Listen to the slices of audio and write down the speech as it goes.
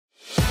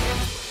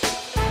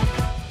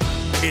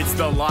It's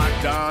the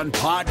Locked On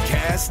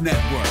Podcast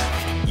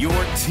Network, your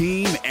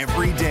team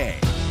every day.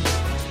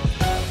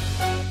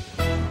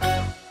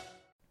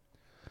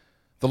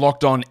 The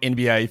Locked On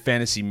NBA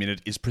Fantasy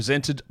Minute is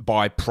presented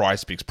by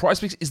PrizePicks.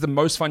 PrizePicks is the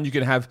most fun you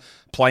can have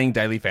playing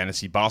daily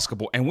fantasy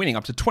basketball and winning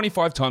up to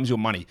 25 times your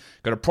money.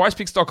 Go to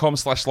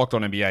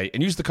prizepicks.com/LockedOnNBA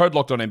and use the code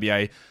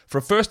LockedOnNBA for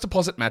a first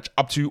deposit match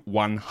up to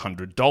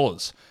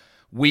 $100.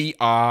 We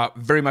are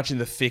very much in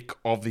the thick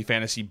of the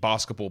fantasy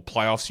basketball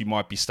playoffs. You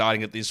might be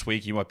starting it this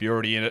week. You might be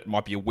already in it. It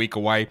might be a week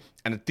away.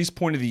 And at this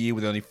point of the year,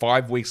 with only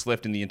 5 weeks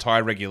left in the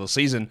entire regular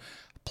season,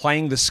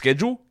 playing the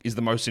schedule is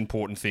the most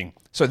important thing.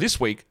 So this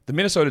week, the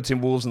Minnesota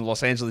Timberwolves and the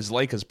Los Angeles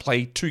Lakers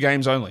play 2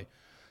 games only.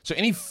 So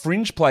any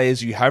fringe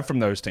players you have from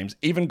those teams,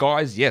 even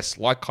guys, yes,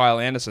 like Kyle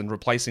Anderson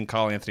replacing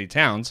Karl Anthony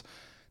Towns,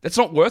 that's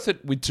not worth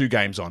it with 2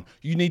 games on.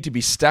 You need to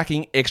be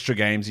stacking extra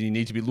games, and you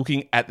need to be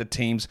looking at the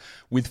teams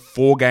with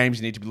 4 games.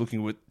 You need to be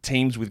looking at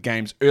teams with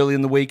games early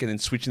in the week and then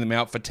switching them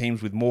out for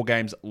teams with more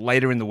games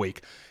later in the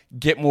week.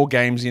 Get more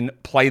games in,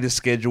 play the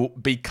schedule,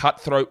 be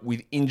cutthroat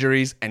with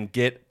injuries, and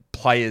get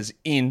players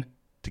in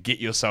to get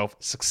yourself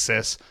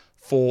success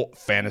for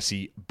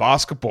fantasy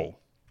basketball.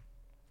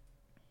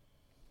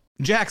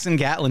 Jackson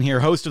Gatlin here,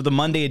 host of the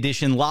Monday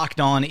edition Locked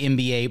On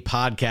NBA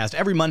podcast.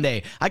 Every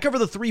Monday, I cover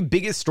the 3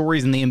 biggest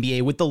stories in the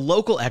NBA with the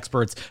local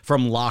experts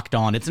from Locked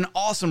On. It's an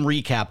awesome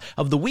recap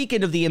of the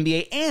weekend of the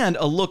NBA and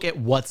a look at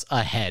what's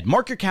ahead.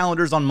 Mark your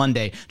calendars on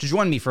Monday to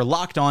join me for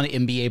Locked On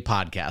NBA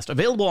podcast,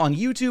 available on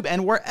YouTube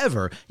and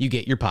wherever you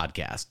get your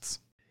podcasts.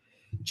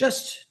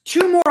 Just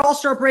 2 more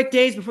All-Star break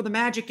days before the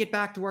Magic get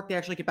back to work. They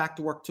actually get back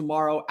to work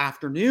tomorrow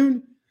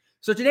afternoon.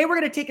 So today we're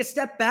going to take a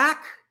step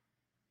back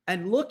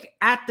and look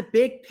at the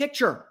big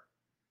picture.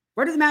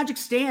 Where do the Magic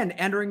stand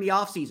entering the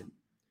offseason?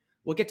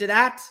 We'll get to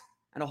that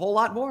and a whole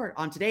lot more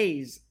on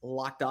today's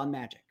Locked On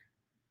Magic.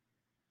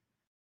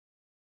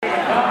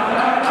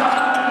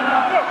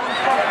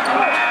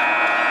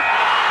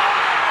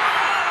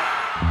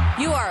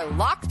 You are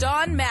Locked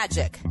On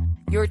Magic,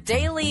 your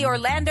daily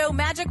Orlando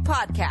Magic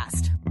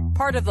podcast.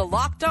 Part of the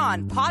Locked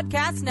On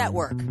Podcast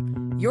Network,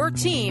 your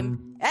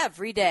team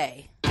every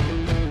day.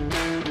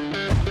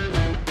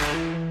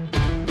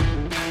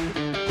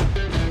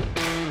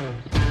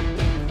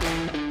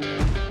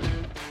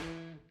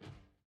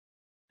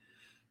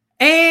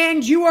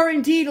 And you are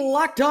indeed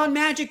Locked On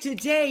Magic.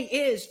 Today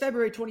is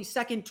February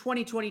 22nd,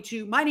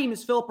 2022. My name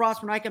is Philip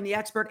Rossman-Reich. I'm the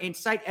expert and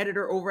site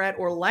editor over at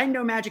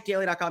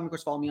OrlandoMagicDaily.com. Of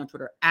course, follow me on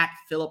Twitter at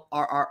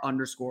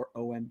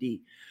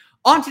PhilipRR_OMD.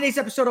 On today's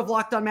episode of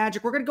Locked On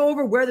Magic, we're going to go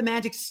over where the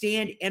Magic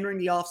stand entering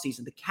the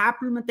offseason, the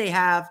cap room that they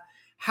have,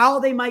 how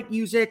they might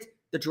use it,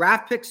 the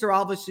draft picks they're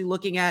obviously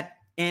looking at,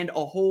 and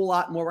a whole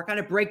lot more. We're kind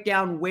of break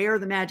down where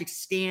the Magic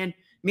stand,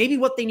 maybe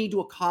what they need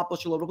to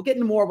accomplish a little bit. We'll get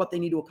into more of what they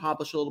need to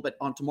accomplish a little bit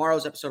on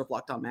tomorrow's episode of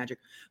Locked On Magic.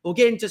 We'll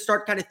get into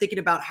start kind of thinking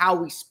about how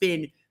we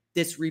spin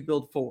this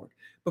rebuild forward.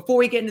 Before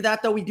we get into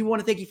that, though, we do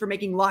want to thank you for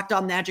making Locked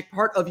On Magic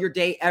part of your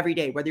day every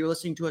day, whether you're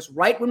listening to us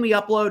right when we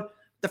upload,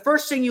 the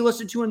first thing you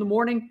listen to in the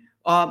morning,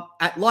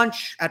 at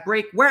lunch, at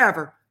break,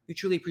 wherever. We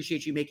truly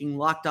appreciate you making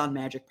Locked On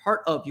Magic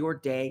part of your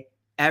day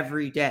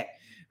every day.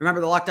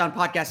 Remember, the Locked On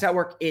Podcast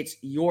Network, it's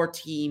your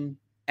team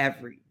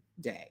every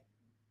day.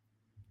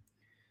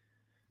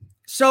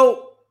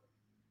 So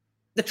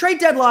the trade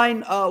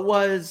deadline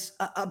was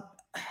a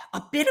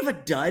bit of a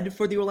dud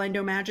for the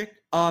Orlando Magic.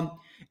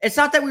 It's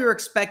not that we were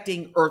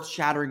expecting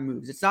earth-shattering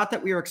moves. It's not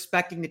that we were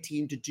expecting the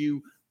team to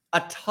do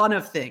a ton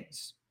of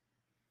things.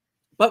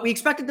 But we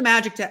expected the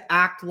Magic to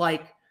act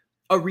like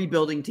a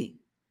rebuilding team.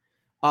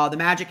 The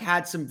Magic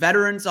had some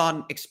veterans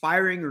on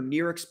expiring or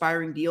near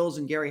expiring deals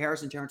in Gary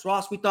Harris and Terrence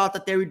Ross. We thought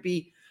that there would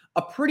be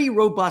a pretty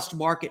robust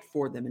market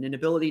for them and an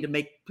ability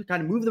to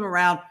kind of move them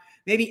around,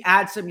 maybe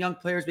add some young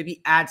players,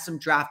 maybe add some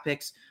draft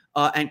picks,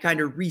 and kind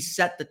of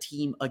reset the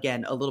team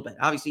again a little bit.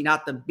 Obviously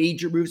not the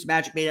major moves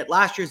Magic made at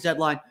last year's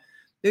deadline.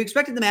 They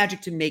expected the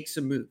Magic to make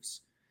some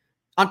moves.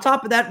 On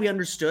top of that, we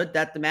understood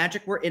that the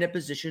Magic were in a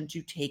position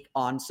to take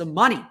on some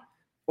money.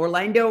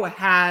 Orlando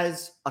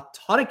has a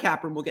ton of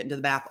cap room. We'll get into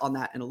the math on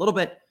that in a little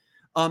bit.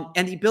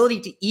 And the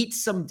ability to eat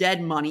some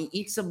dead money,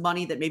 eat some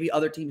money that maybe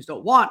other teams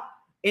don't want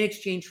in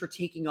exchange for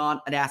taking on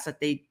an asset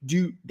they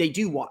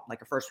do want,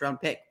 like a first-round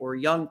pick or a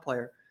young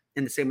player,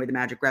 in the same way the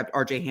Magic grabbed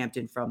RJ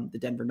Hampton from the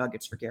Denver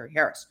Nuggets for Gary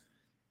Harris.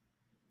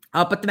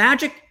 But the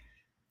Magic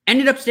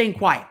ended up staying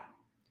quiet.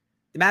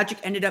 The Magic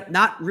ended up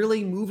not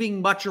really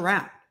moving much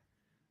around.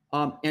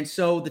 And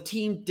so the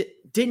team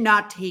did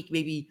not take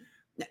maybe –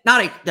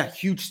 not a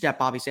huge step,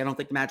 obviously. I don't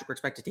think the Magic were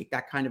expected to take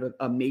that kind of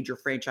a major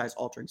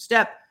franchise-altering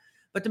step.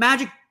 But the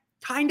Magic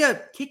kind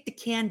of kicked the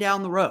can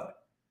down the road.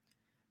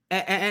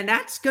 And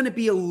that's going to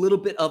be a little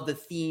bit of the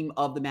theme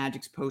of the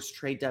Magic's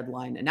post-trade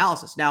deadline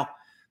analysis. Now,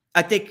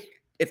 I think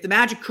if the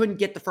Magic couldn't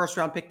get the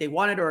first-round pick they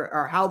wanted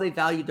or how they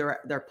valued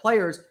their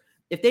players,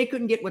 if they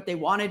couldn't get what they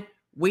wanted,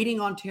 waiting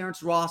on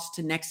Terrence Ross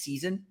to next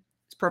season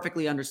is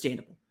perfectly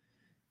understandable.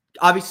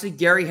 Obviously,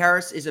 Gary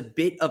Harris is a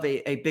bit of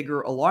a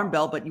bigger alarm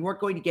bell, but you weren't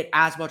going to get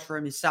as much for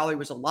him. His salary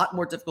was a lot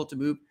more difficult to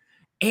move.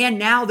 And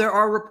now there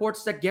are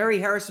reports that Gary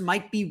Harris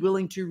might be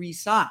willing to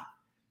re-sign.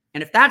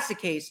 And if that's the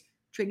case,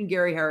 trading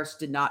Gary Harris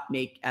did not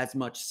make as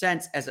much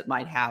sense as it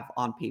might have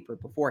on paper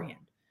beforehand.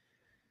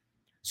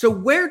 So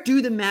where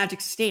do the Magic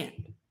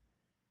stand?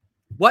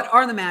 What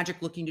are the Magic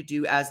looking to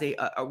do as they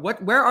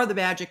where are the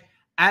Magic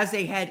as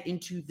they head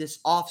into this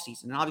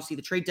offseason? And obviously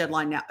the trade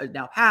deadline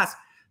now passed.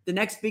 The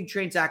next big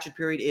transaction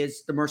period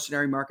is the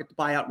mercenary market, the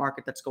buyout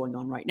market that's going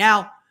on right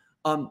now,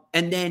 and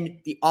then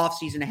the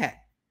offseason ahead.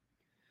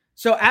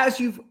 So as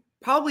you've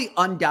probably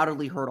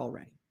undoubtedly heard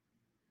already,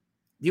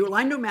 the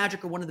Orlando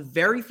Magic are one of the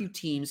very few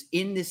teams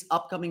in this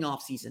upcoming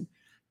offseason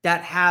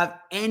that have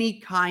any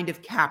kind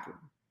of cap room.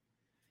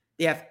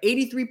 They have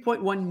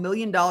 $83.1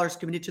 million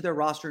committed to their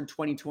roster in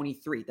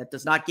 2023. That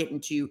does not get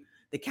into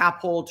the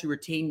cap hold to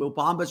retain Mo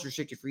Bamba's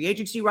restricted free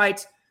agency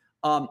rights.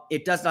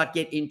 It does not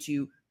get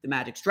into the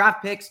Magic's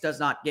draft picks, does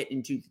not get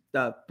into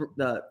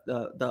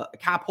the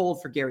cap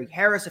hold for Gary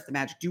Harris if the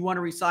Magic do want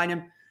to re-sign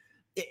him.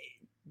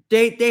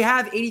 They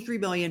have $83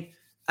 million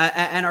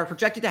and are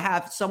projected to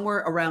have somewhere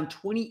around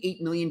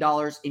 $28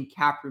 million in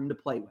cap room to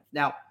play with.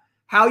 Now,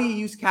 how you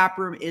use cap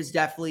room is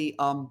definitely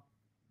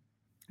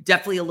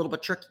a little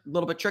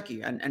bit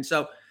tricky. And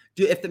so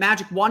if the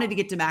Magic wanted to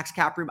get to max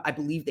cap room, I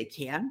believe they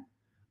can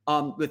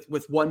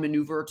with one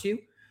maneuver or two.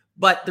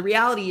 But the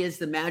reality is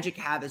the Magic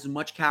have as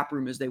much cap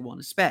room as they want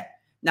to spend.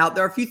 Now,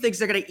 there are a few things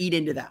that are going to eat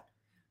into that.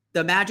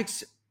 The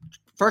Magic's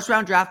first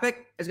round draft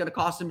pick is going to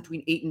cost them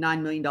between $8 and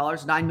 $9 million.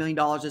 $9 million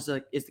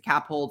is the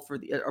cap hold for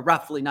the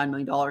roughly $9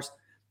 million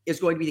is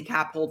going to be the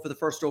cap hold for the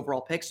first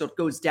overall pick. So it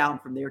goes down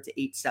from there to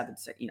 8-7,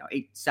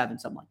 8-7,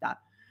 something like that.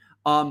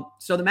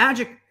 So the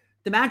Magic,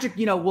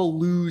 will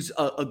lose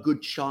a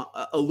good chunk,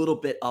 a little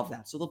bit of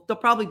that. So they'll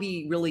probably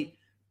be really,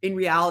 in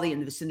reality, in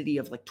the vicinity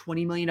of like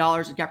 $20 million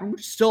in cap room,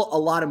 which is still a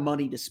lot of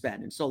money to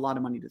spend and still a lot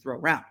of money to throw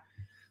around.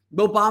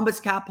 Mo Bamba's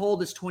cap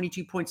hold is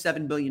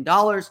 $22.7 billion.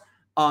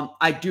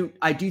 I do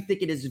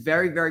think it is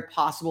very, very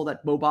possible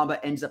that Mo Bamba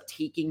ends up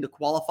taking the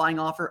qualifying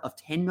offer of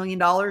 $10 million,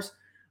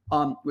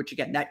 which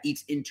again, that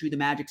eats into the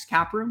Magic's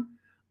cap room.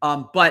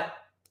 But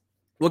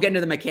we'll get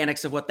into the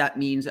mechanics of what that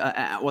means,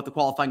 what the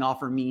qualifying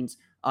offer means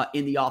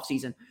in the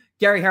offseason.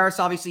 Gary Harris,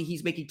 obviously,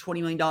 he's making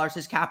 $20 million.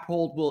 His cap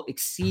hold will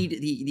exceed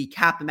the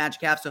cap the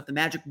Magic have. So if the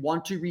Magic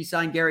want to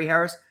re-sign Gary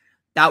Harris,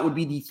 that would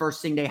be the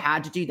first thing they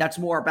had to do. That's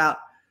more about,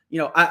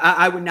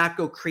 I would not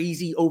go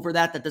crazy over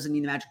that. That doesn't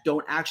mean the Magic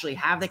don't actually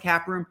have the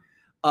cap room.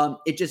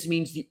 It just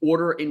means the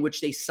order in which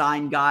they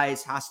sign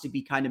guys has to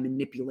be kind of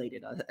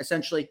manipulated.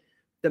 Essentially,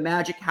 the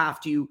Magic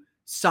have to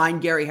sign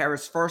Gary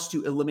Harris first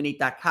to eliminate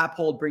that cap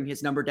hold, bring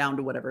his number down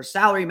to whatever his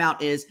salary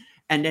amount is,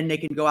 and then they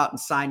can go out and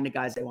sign the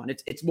guys they want.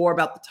 It's more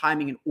about the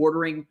timing and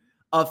ordering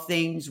of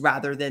things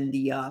rather than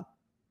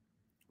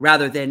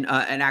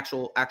an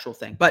actual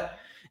thing. But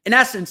in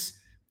essence,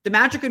 the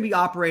Magic could be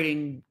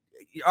operating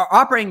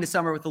this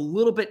summer with a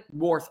little bit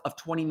north of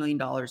 $20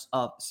 million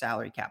of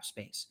salary cap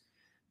space.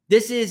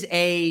 This is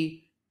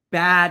a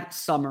bad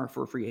summer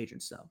for free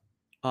agents, though.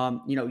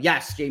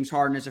 Yes, James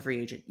Harden is a free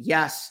agent.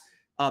 Yes,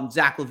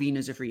 Zach LaVine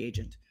is a free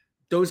agent.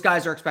 Those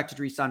guys are expected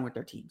to re-sign with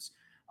their teams.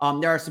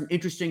 There are some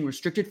interesting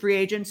restricted free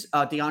agents.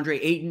 DeAndre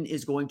Ayton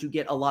is going to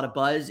get a lot of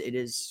buzz. It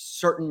is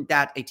certain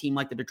that a team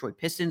like the Detroit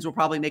Pistons will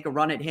probably make a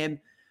run at him.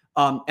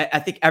 I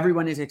think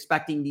everyone is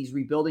expecting these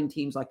rebuilding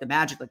teams like the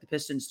Magic, like the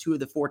Pistons, two of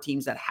the four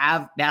teams that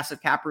have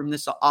massive cap room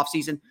this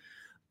offseason,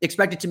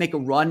 expected to make a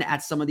run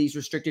at some of these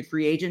restricted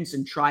free agents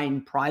and try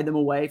and pry them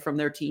away from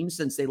their teams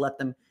since they let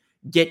them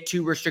get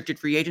to restricted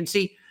free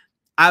agency.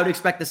 I would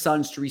expect the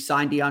Suns to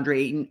re-sign DeAndre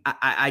Ayton.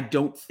 I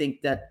don't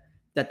think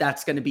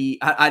that's going to be.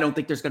 I don't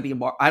think there's going to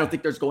be I don't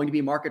think there's going to be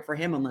a market for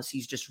him unless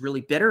he's just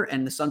really bitter,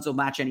 and the Suns will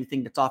match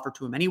anything that's offered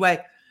to him anyway.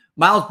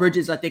 Miles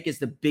Bridges, I think, is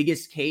the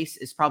biggest case,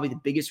 is probably the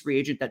biggest free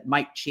agent that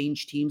might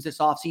change teams this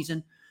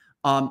offseason.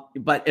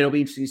 But it'll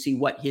be interesting to see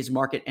what his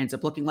market ends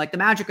up looking like. The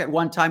Magic at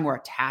one time were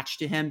attached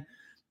to him,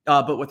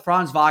 but with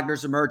Franz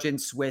Wagner's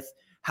emergence, with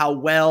how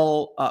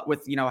well,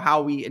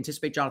 how we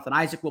anticipate Jonathan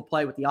Isaac will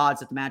play, with the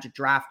odds that the Magic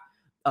draft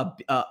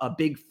a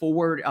big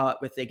forward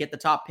if they get the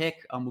top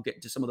pick. We'll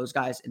get to some of those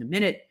guys in a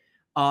minute.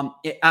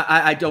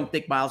 I don't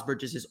think Miles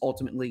Bridges is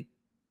ultimately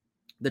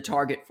the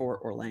target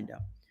for Orlando.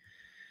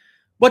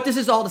 What this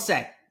is all to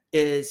say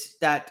is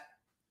that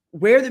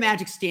where the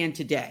Magic stand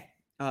today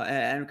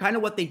and kind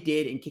of what they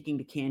did in kicking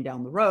the can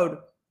down the road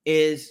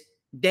is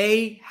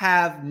they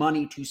have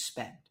money to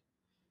spend.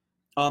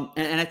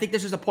 And I think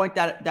this is a point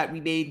that we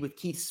made with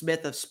Keith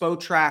Smith of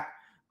Spotrac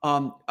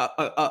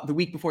the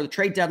week before the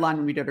trade deadline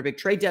when we did our big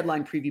trade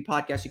deadline preview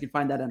podcast. You can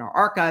find that in our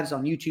archives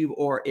on YouTube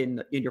or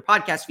in your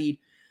podcast feed.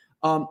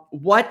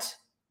 What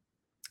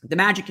the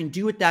Magic can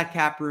do with that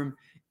cap room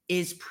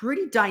is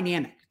pretty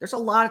dynamic. There's a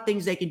lot of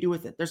things they can do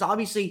with it. There's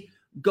obviously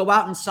go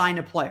out and sign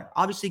a player.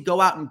 Obviously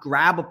go out and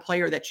grab a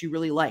player that you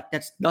really like.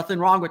 That's nothing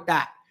wrong with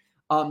that.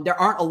 There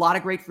aren't a lot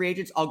of great free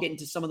agents. I'll get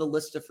into some of the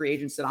list of free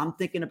agents that I'm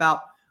thinking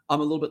about a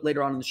little bit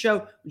later on in the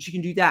show, but you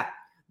can do that.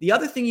 The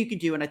other thing you can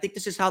do, and I think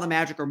this is how the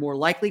Magic are more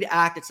likely to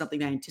act. It's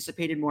something I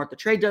anticipated more at the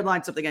trade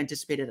deadline, something I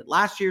anticipated at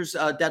last year's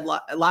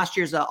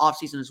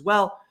offseason as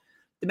well.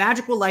 The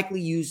Magic will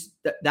likely use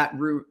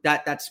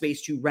that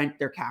space to rent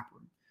their cap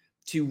room,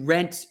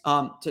 rent,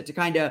 to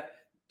kind of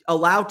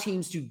allow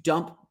teams to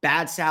dump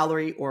bad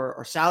salary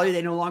or salary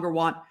they no longer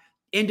want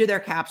into their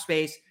cap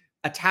space,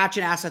 attach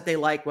an asset they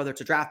like, whether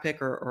it's a draft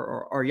pick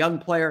or a young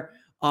player,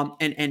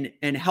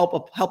 and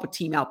help a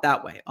team out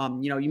that way.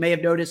 You may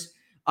have noticed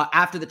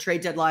after the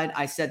trade deadline,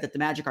 I said that the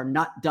Magic are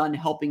not done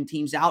helping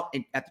teams out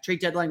at the trade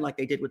deadline like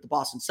they did with the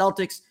Boston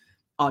Celtics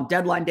on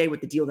deadline day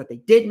with the deal that they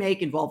did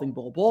make involving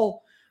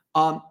Bol.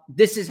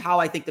 This is how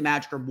I think the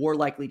Magic are more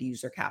likely to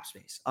use their cap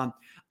space.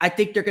 I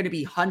think they're going to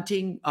be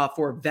hunting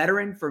for a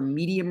veteran, for a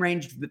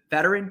medium-range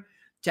veteran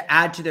to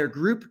add to their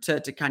group to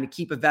kind of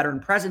keep a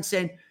veteran presence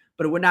in.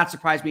 But it would not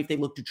surprise me if they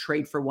look to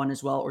trade for one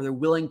as well, or they're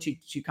willing to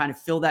kind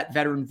of fill that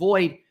veteran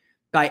void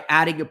by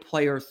adding a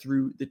player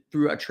through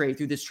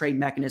this trade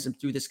mechanism,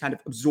 through this kind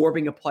of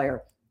absorbing a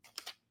player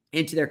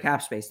into their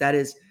cap space. That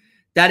is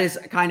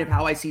kind of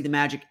how I see the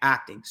Magic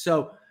acting.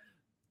 So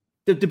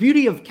the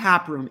beauty of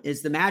cap room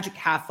is the Magic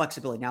have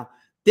flexibility. Now,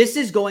 this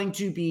is going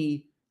to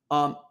be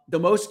the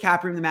most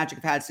cap room the Magic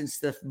have had since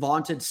the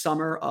vaunted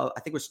summer of, I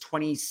think it was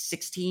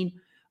 2016,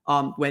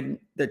 when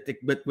with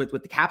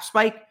the cap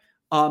spike.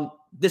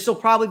 This will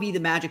probably be the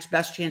Magic's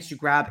best chance to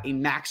grab a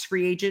max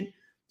free agent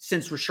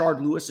since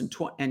Rashard Lewis in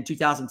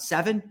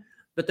 2007.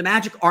 But the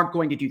Magic aren't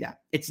going to do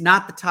that. It's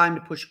not the time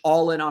to push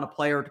all in on a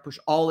player, to push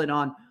all in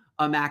on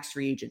a max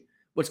free agent.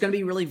 What's going to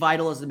be really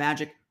vital is the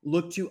Magic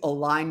look to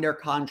align their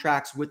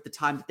contracts with the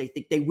time that they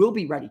think they will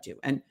be ready to.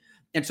 And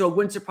so it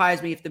wouldn't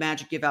surprise me if the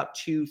Magic give out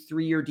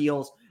 2-3-year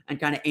deals and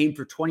kind of aim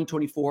for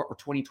 2024 or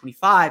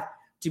 2025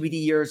 to be the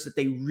years that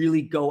they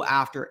really go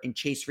after and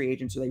chase free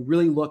agents. So they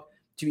really look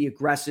to be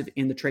aggressive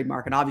in the trade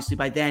market. Obviously,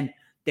 by then,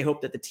 they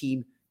hope that the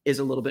team is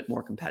a little bit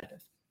more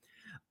competitive.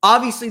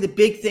 Obviously, the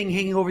big thing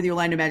hanging over the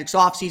Orlando Magic's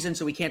offseason,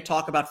 so we can't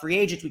talk about free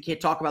agents. We can't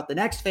talk about the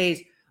next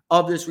phase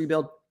of this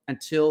rebuild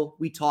until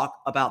we talk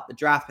about the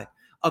draft pick.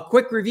 A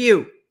quick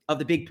review of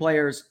the big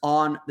players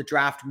on the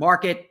draft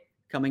market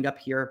coming up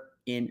here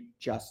in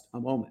just a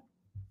moment.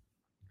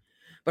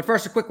 But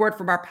first, a quick word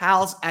from our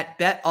pals at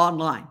Bet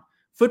Online.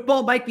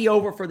 Football might be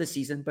over for the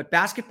season, but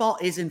basketball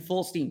is in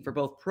full steam for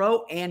both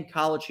pro and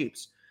college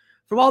hoops.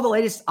 From all the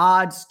latest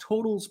odds,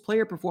 totals,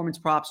 player performance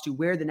props to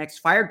where the next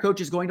fired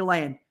coach is going to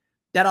land,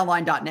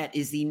 BetOnline.net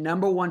is the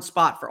number one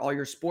spot for all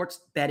your sports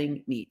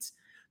betting needs.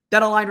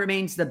 BetOnline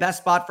remains the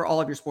best spot for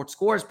all of your sports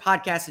scores,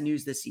 podcasts, and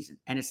news this season.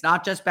 And it's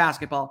not just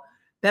basketball.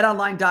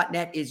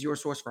 BetOnline.net is your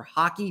source for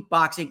hockey,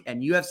 boxing,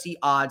 and UFC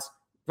odds,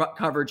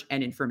 coverage,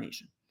 and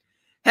information.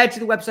 Head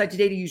to the website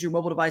today to use your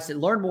mobile device and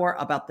learn more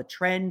about the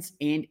trends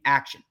and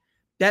action.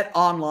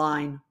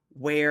 BetOnline,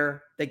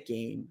 where the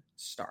game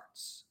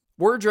starts.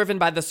 We're driven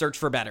by the search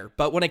for better,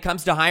 but when it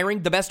comes to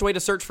hiring, the best way to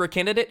search for a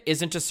candidate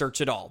isn't to search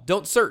at all.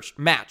 Don't search,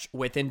 match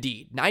with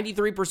Indeed.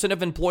 93%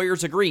 of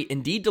employers agree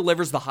Indeed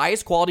delivers the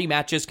highest quality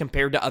matches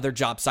compared to other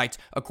job sites,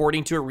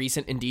 according to a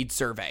recent Indeed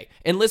survey.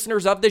 And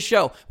listeners of this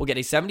show will get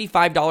a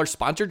 $75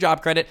 sponsored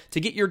job credit to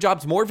get your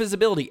jobs more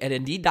visibility at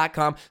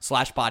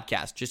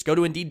Indeed.com/podcast. Just go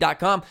to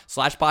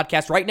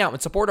Indeed.com/podcast right now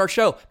and support our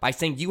show by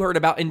saying you heard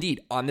about Indeed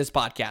on this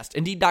podcast.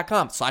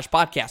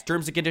 Indeed.com/podcast.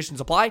 Terms and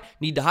conditions apply.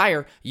 Need to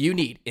hire? You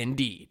need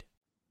Indeed.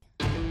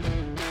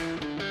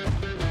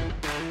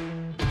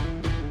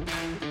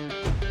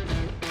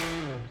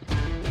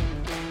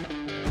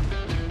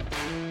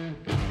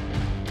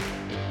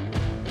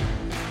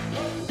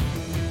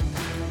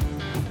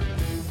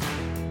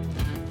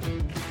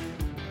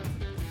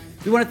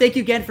 We want to thank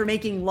you again for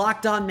making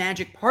Locked On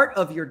Magic part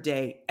of your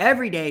day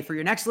every day. For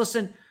your next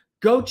listen,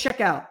 go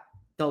check out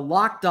the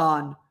Locked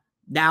On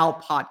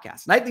Now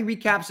podcast. Nightly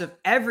recaps of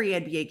every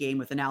NBA game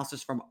with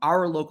analysis from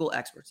our local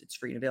experts. It's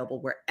free and available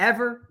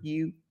wherever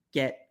you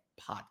get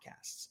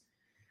podcasts.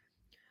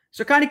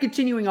 So kind of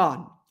continuing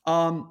on.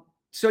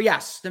 So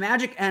yes, the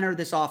Magic enter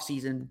this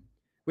offseason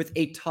with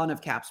a ton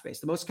of cap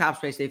space, the most cap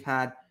space they've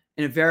had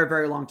in a very,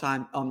 very long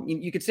time.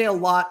 You could say a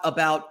lot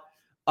about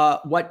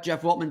what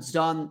Jeff Weltman's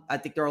done. I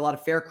think there are a lot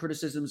of fair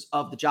criticisms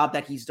of the job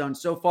that he's done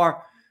so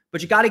far,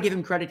 but you got to give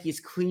him credit. He's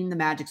cleaned the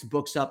Magic's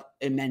books up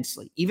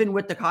immensely, even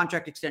with the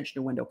contract extension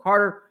to Wendell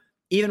Carter,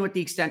 even with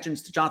the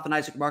extensions to Jonathan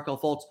Isaac and Markelle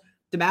Fultz.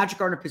 The Magic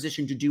are in a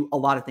position to do a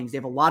lot of things. They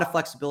have a lot of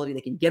flexibility. They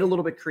can get a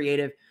little bit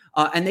creative,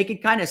 and they can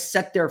kind of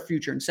set their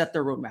future and set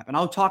their roadmap. And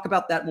I'll talk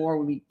about that more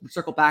when we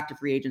circle back to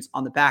free agents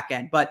on the back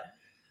end. But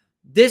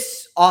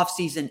this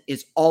offseason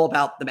is all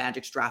about the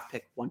Magic's draft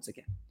pick once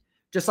again.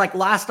 Just like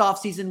last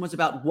offseason was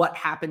about what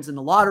happens in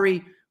the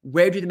lottery,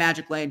 where do the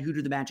Magic land, who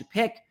do the Magic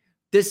pick?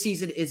 This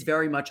season is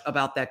very much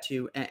about that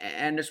too.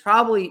 And there's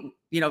probably,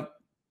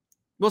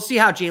 we'll see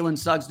how Jalen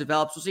Suggs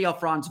develops. We'll see how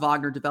Franz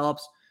Wagner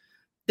develops.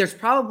 There's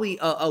probably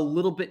a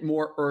little bit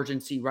more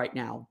urgency right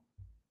now.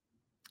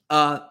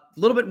 A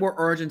little bit more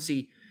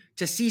urgency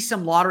to see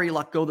some lottery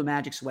luck go the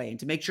Magic's way and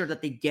to make sure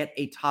that they get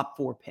a top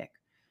 4 pick.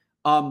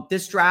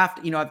 This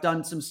draft, I've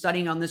done some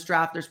studying on this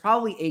draft. There's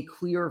probably a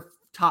clear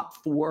top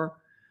 4.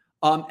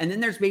 And then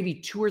there's maybe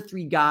 2 or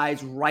 3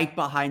 guys right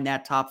behind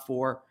that top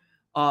 4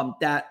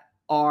 that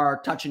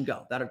are touch and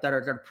go, that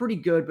are pretty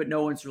good, but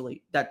no one's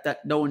really that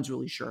no one's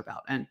really sure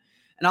about. And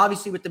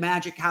obviously with the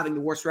Magic having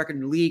the worst record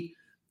in the league,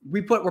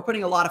 we're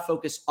putting a lot of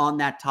focus on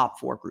that top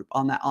four group,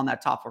 on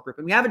that top four group.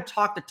 And we haven't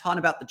talked a ton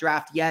about the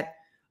draft yet.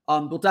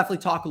 We'll definitely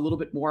talk a little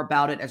bit more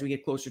about it as we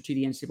get closer to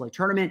the NCAA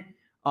tournament.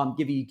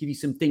 Give you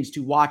some things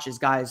to watch as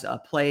guys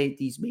play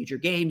these major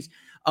games.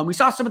 We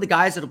saw some of the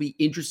guys that'll be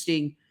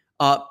interesting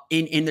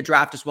in the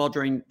draft as well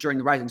during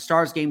the Rising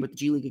Stars game with the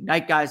G League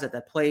Ignite guys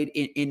that played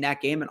in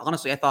that game. And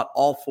honestly, I thought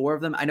all four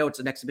of them, I know it's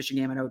an exhibition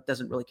game, I know it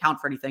doesn't really count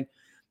for anything,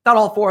 thought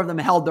all four of them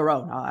held their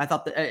own. I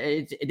thought that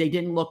they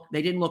didn't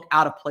look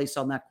out of place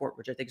on that court,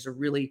 which I think is a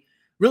really,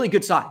 really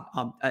good sign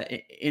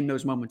in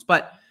those moments.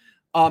 But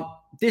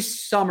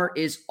this summer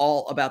is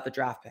all about the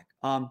draft pick.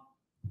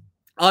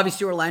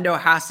 Obviously, Orlando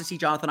has to see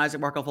Jonathan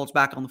Isaac Markelle Fultz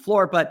back on the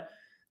floor, but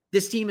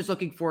this team is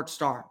looking for its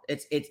star.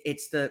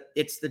 It's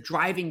the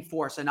driving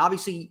force. And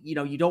obviously,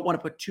 you don't want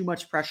to put too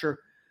much pressure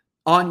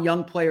on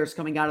young players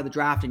coming out of the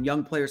draft and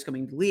young players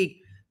coming to the league,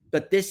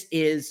 but this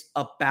is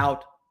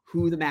about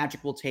who the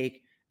Magic will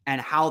take and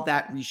how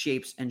that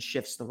reshapes and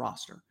shifts the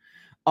roster.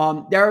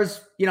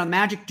 The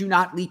Magic do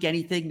not leak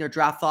anything. Their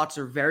draft thoughts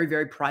are very,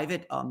 very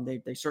private.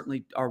 They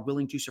certainly are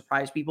willing to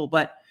surprise people,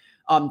 but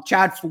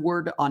Chad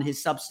Ford on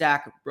his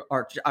Substack,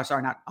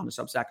 not on the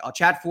Substack,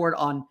 Chad Ford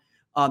on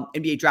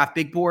NBA Draft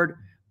Big Board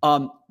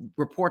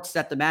reports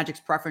that the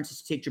Magic's preference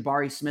is to take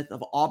Jabari Smith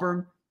of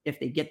Auburn if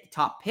they get the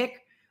top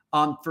pick.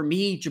 For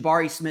me,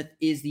 Jabari Smith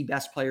is the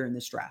best player in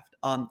this draft.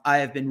 I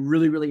have been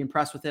really, really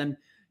impressed with him.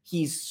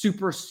 He's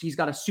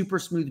got a super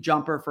smooth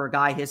jumper for a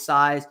guy his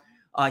size.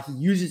 He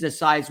uses his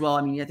size well.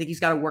 I mean, I think he's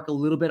got to work a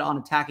little bit on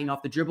attacking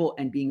off the dribble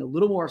and being a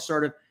little more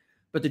assertive,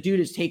 but the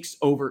dude takes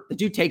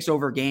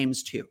over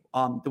games too.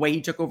 The way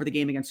he took over the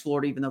game against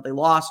Florida, even though they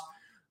lost,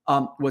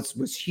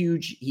 was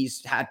huge.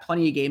 He's had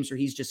plenty of games where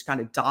he's just kind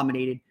of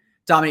dominated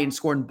and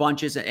scored in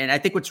bunches. And I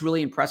think what's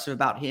really impressive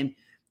about him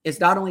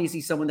is not only is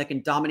he someone that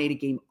can dominate a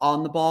game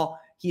on the ball,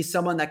 he's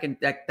someone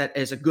that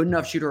is a good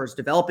enough shooter or is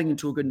developing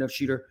into a good enough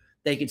shooter.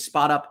 They can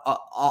spot up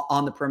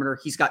on the perimeter.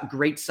 He's got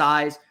great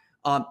size.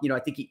 I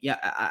think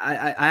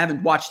I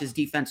haven't watched his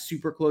defense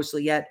super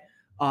closely yet,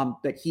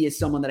 but he is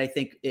someone that I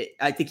think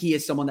he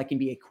is someone that can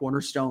be a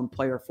cornerstone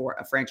player for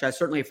a franchise,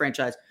 certainly a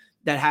franchise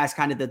that has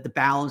kind of the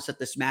balance that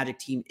this Magic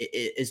team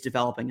is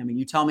developing. I mean,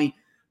 you tell me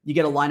you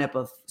get a lineup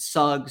of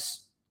Suggs,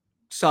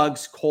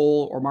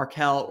 Cole, or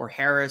Markelle, or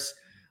Harris,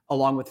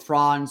 along with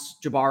Franz,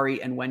 Jabari,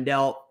 and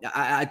Wendell.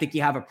 I think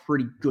you have a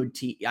pretty good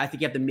team. I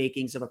think you have the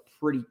makings of a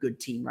pretty good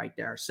team right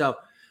there. So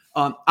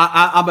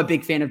I'm a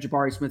big fan of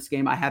Jabari Smith's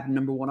game. I have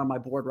number one on my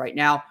board right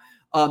now.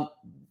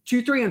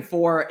 2, 3, and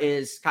 4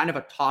 is kind of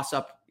a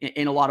toss-up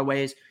in a lot of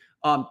ways.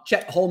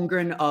 Chet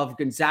Holmgren of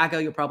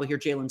Gonzaga. You'll probably hear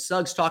Jalen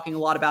Suggs talking a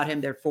lot about him.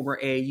 They're former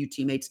AAU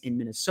teammates in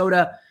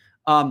Minnesota.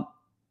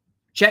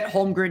 Chet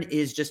Holmgren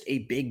is just a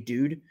big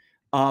dude.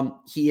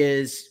 He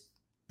is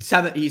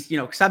 7'3", he's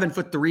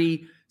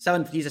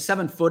a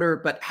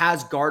 7-footer, but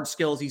has guard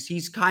skills.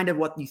 He's kind of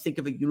what you think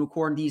of a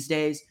unicorn these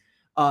days.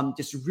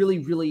 Just really,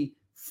 really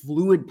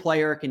fluid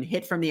player, can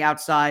hit from the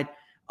outside,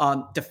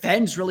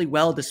 defends really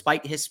well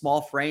despite his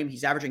small frame.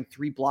 He's averaging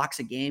 3 blocks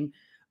a game.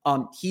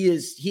 He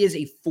is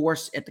a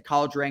force at the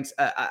college ranks.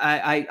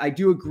 I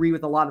do agree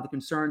with a lot of the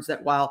concerns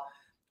that while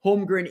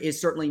Holmgren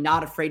is certainly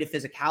not afraid of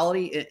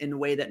physicality in the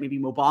way that maybe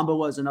Mo Bamba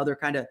was, another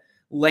kind of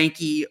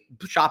lanky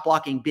shot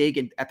blocking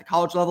big at the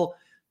college level,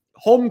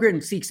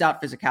 Holmgren seeks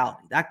out physicality.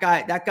 That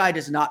guy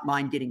does not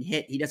mind getting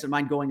hit. He doesn't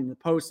mind going in the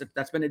post.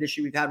 That's been an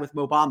issue we've had with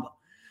Mo Bamba.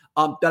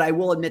 But I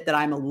will admit that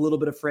I'm a little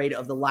bit afraid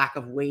of the lack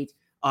of weight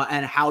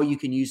and how you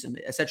can use him.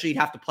 Essentially, you'd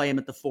have to play him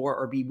at the 4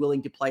 or be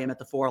willing to play him at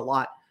the 4 a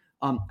lot.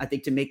 I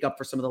think to make up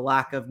for some of the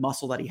lack of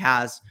muscle that he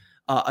has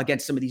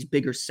against some of these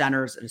bigger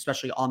centers, and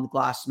especially on the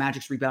glass.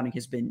 Magic's rebounding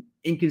has been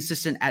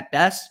inconsistent at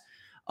best.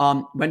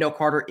 Wendell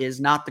Carter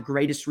is not the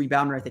greatest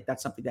rebounder. I think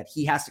that's something that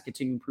he has to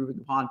continue improving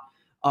upon.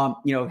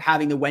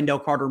 Having the Wendell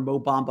Carter, Mo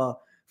Bamba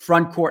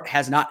front court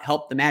has not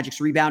helped the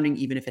Magic's rebounding,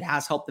 even if it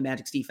has helped the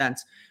Magic's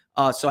defense.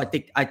 So I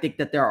think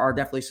that there are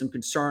definitely some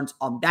concerns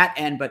on that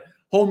end, but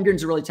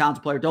Holmgren's a really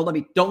talented player. Don't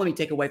let me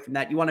take away from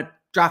that. You want to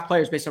draft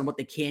players based on what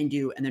they can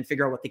do and then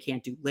figure out what they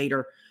can't do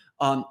later.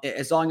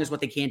 As long as what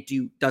they can't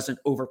do doesn't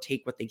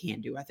overtake what they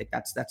can do. I think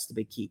that's the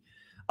big key.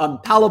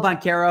 Paolo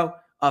Banchero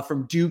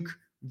from Duke,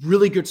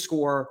 really good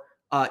scorer.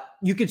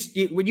 You can,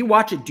 when you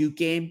watch a Duke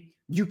game,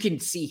 you can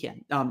see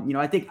him.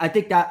 I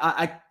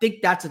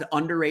think that's an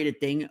underrated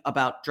thing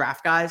about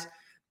draft guys.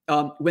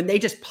 When they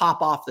just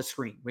pop off the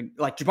screen,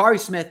 like Jabari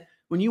Smith,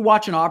 when you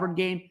watch an Auburn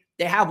game,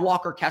 they have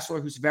Walker Kessler,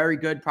 who's very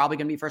good, probably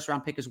going to be a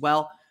first-round pick as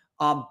well.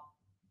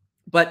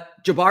 But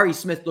Jabari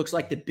Smith looks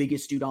like the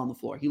biggest dude on the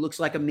floor. He looks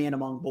like a man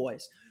among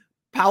boys.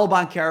 Paolo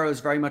Banchero is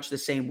very much the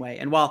same way.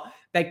 And while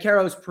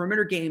Banchero's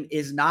perimeter game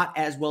is not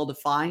as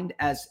well-defined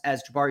as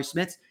Jabari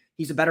Smith's,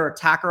 he's a better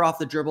attacker off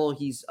the dribble.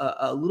 He's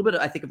a little bit,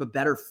 I think, of a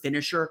better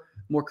finisher,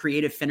 more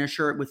creative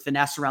finisher with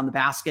finesse around the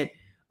basket.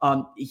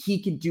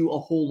 He can do a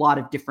whole lot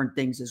of different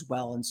things as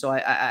well. And so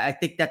I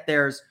think that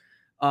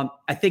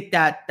I think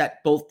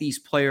that both these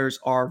players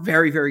are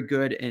very, very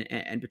good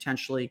and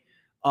potentially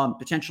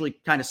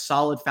kind of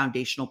solid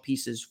foundational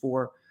pieces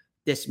for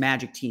this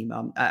Magic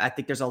team. I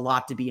think there's a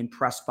lot to be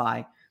impressed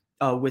by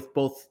with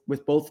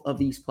both of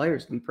these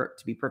players,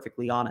 to be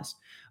perfectly honest.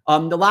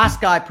 The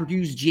last guy,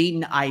 Purdue's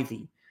Jaden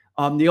Ivey.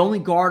 The only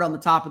guard on the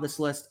top of this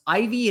list.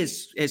 Ivey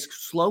is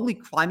slowly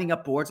climbing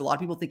up boards. A lot of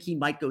people think he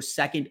might go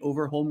second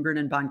over Holmgren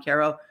and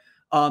Banchero.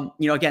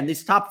 Again,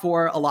 these top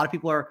four, a lot of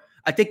people are,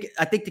 I think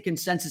the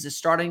consensus is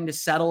starting to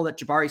settle that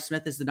Jabari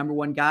Smith is the number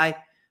one guy.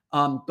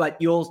 But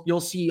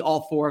you'll see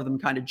all four of them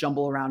kind of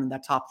jumble around in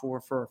that top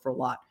four for a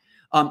lot.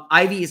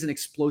 Ivey is an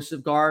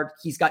explosive guard.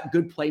 He's got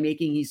good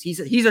playmaking. He's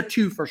a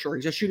two for sure.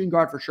 He's a shooting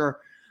guard for sure.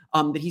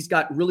 But he's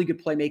got really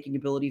good playmaking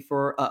ability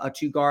for a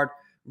two guard.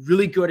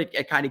 Really good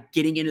at kind of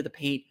getting into the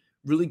paint.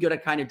 Really good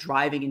at kind of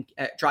driving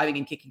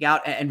and kicking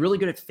out, and really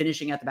good at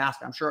finishing at the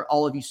basket. I'm sure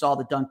all of you saw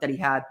the dunk that he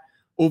had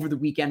over the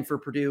weekend for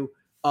Purdue.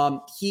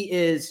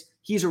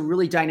 He's a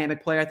really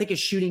dynamic player. I think his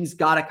shooting's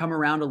got to come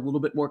around a little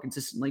bit more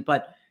consistently,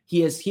 but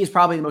he is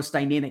probably the most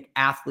dynamic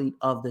athlete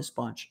of this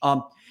bunch.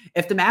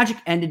 If the Magic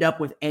ended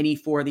up with any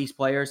four of these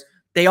players,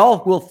 they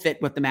all will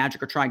fit what the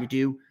Magic are trying to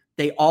do.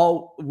 They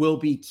all will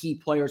be key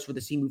players for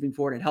the team moving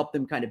forward and help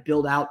them kind of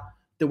build out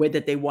the way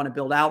that they want to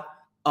build out.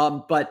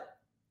 But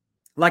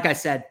like I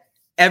said,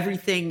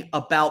 everything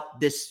about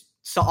this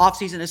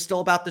offseason is still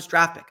about this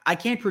draft pick. I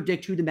can't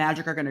predict who the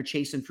Magic are going to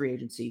chase in free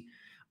agency.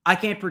 I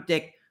can't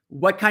predict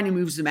what kind of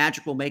moves the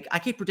Magic will make. I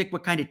can't predict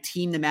what kind of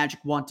team the Magic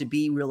want to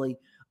be really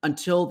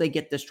until they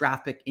get this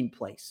draft pick in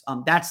place.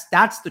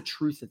 That's the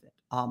truth of it.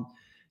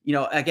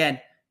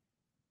 Again,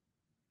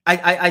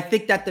 I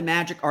think that the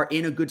Magic are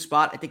in a good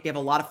spot. I think they have a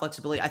lot of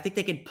flexibility. I think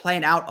they can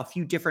plan out a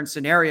few different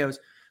scenarios,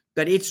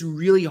 but it's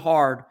really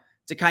hard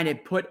to kind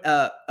of put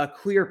a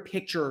clear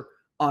picture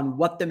on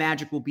what the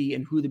Magic will be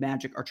and who the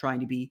Magic are trying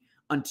to be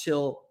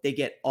until they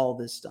get all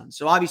this done.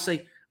 So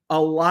obviously a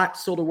lot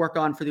still to work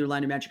on for the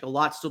Orlando Magic, a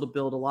lot still to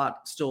build, a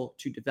lot still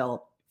to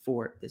develop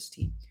for this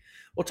team.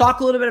 We'll talk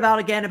a little bit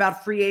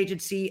about free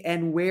agency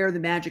and where the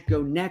Magic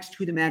go next,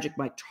 who the Magic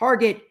might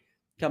target,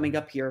 coming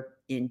up here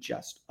in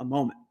just a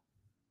moment.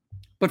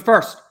 But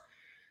first,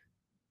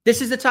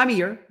 this is the time of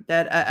year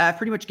that I've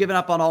pretty much given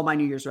up on all my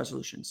New Year's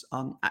resolutions.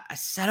 I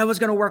said I was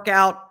going to work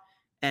out,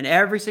 and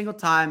every single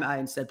time I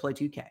instead play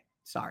 2K.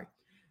 Sorry.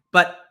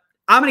 But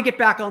I'm going to get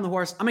back on the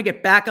horse. I'm going to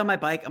get back on my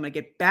bike. I'm going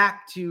to get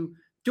back to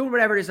doing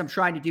whatever it is I'm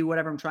trying to do,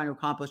 whatever I'm trying to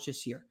accomplish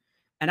this year.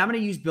 And I'm going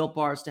to use Built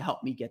Bars to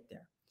help me get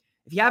there.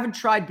 If you haven't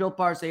tried Built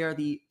Bars, they are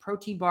the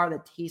protein bar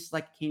that tastes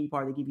like a candy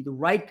bar. They give you the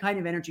right kind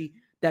of energy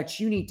that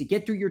you need to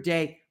get through your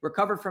day,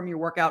 recover from your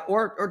workout,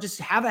 or just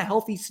have a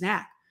healthy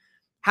snack.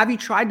 Have you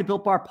tried the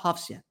Built Bar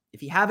Puffs yet?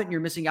 If you haven't, you're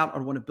missing out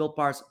on one of Built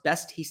Bar's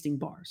best tasting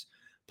bars.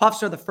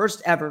 Puffs are the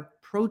first ever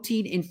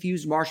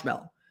protein-infused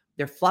marshmallow.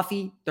 They're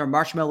fluffy, they're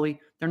marshmallowy.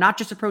 They're not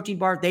just a protein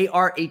bar, they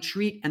are a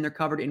treat, and they're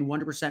covered in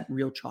 100%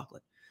 real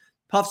chocolate.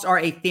 Puffs are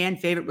a fan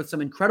favorite with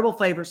some incredible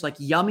flavors like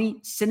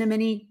yummy,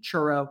 cinnamony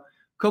churro,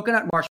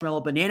 coconut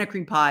marshmallow, banana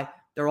cream pie.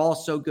 They're all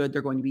so good,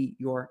 they're going to be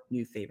your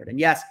new favorite. And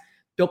yes,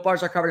 Built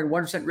Bars are covered in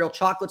 100% real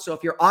chocolate, so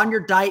if you're on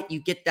your diet, you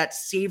get that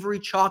savory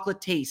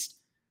chocolate taste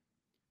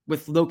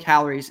with low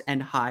calories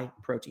and high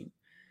protein.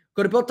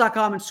 Go to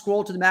Built.com and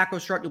scroll to the macro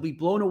chart. You'll be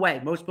blown away.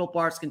 Most Built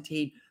Bars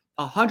contain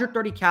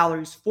 130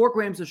 calories, 4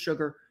 grams of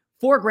sugar,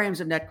 4 grams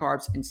of net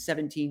carbs, and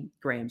 17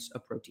 grams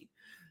of protein.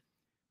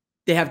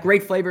 They have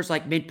great flavors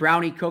like mint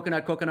brownie,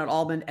 coconut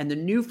almond, and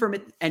new for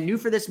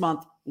this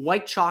month,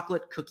 white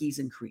chocolate cookies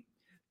and cream.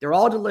 They're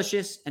all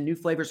delicious, and new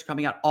flavors are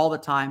coming out all the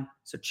time.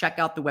 So check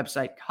out the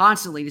website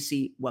constantly to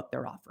see what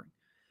they're offering.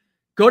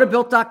 Go to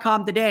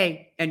Built.com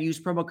today and use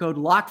promo code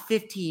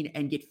LOCK15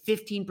 and get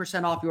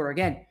 15% off your,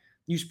 again,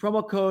 use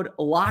promo code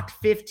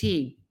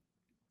LOCK15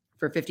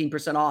 for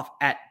 15% off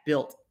at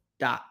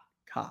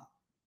Built.com.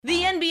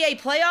 The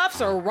NBA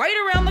playoffs are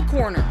right around the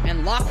corner,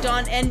 and Locked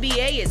On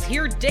NBA is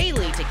here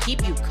daily to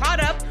keep you caught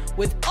up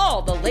with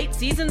all the late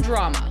season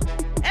drama.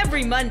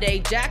 Every Monday,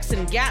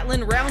 Jackson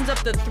Gatlin rounds up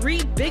the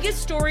 3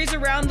 biggest stories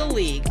around the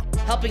league,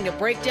 helping to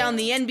break down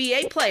the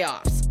NBA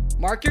playoffs.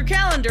 Mark your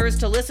calendars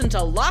to listen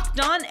to Locked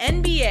On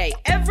NBA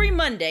every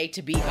Monday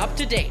to be up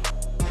to date.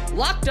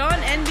 Locked On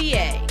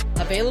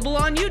NBA, available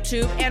on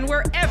YouTube and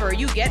wherever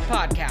you get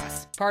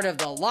podcasts. Part of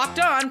the Locked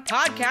On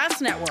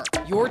Podcast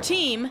Network, your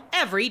team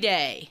every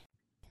day.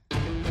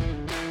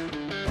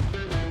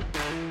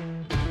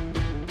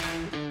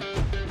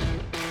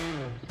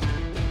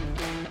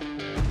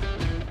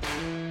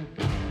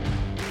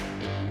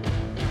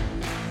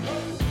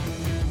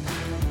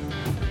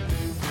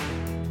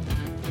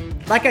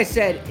 Like I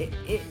said,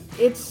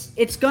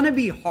 it's going to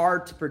be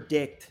hard to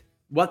predict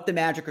what the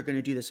Magic are going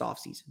to do this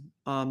offseason.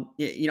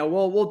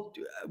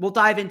 We'll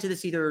dive into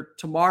this either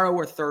tomorrow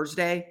or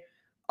Thursday.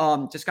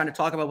 Just kind of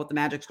talk about what the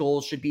Magic's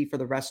goals should be for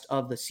the rest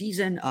of the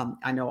season.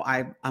 I know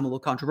I'm a little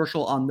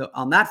controversial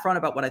on that front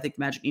about what I think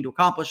the Magic need to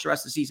accomplish the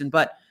rest of the season,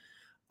 but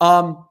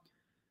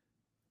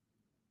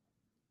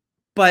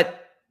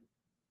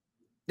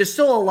there's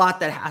still a lot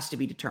that has to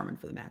be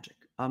determined for the Magic.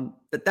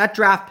 That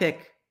draft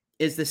pick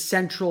is the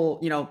central,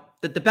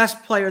 the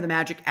best player the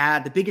Magic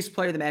add, the biggest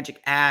player the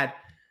Magic add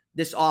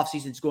this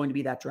offseason is going to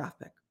be that draft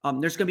pick.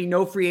 There's going to be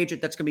no free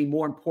agent that's going to be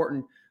more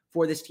important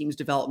for this team's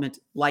development,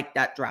 like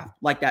that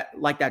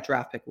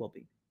draft pick will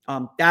be.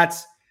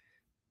 That's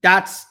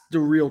the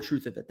real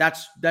truth of it.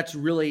 That's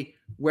really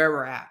where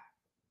we're at.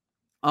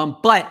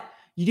 But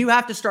you do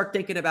have to start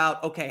thinking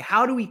about, okay,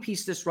 how do we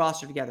piece this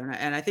roster together?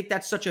 And I think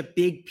that's such a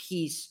big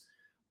piece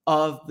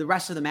of the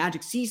rest of the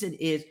Magic season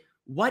is,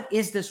 what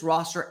is this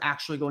roster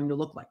actually going to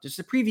look like? Just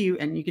a preview,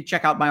 and you can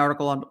check out my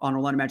article on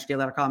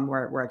OrlandoMagicDaily.com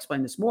where I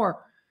explain this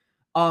more.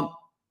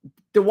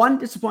 The one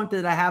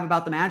disappointment that I have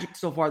about the Magic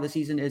so far this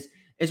season is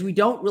we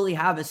don't really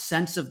have a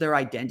sense of their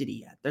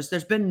identity yet.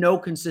 There's been no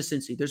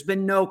consistency. There's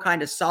been no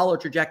kind of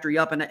solid trajectory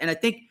up. And I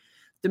think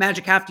the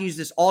Magic have to use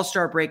this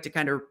all-star break to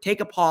kind of take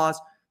a pause,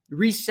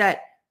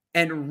 reset,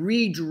 and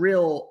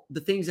re-drill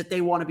the things that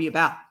they want to be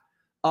about.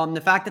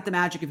 The fact that the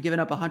Magic have given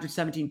up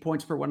 117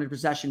 points per 100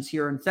 possessions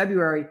here in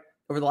February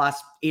over the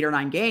last 8 or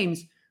 9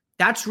 games,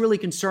 that's really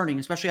concerning,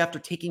 especially after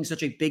taking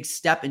such a big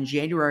step in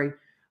January.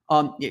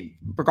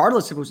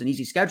 Regardless if it was an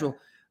easy schedule,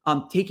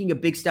 taking a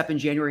big step in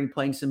January and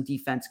playing some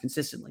defense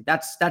consistently.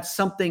 That's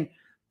something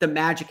the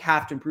Magic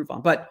have to improve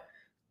on. But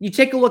you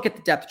take a look at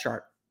the depth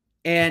chart,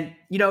 and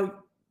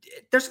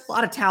there's a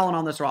lot of talent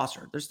on this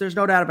roster. There's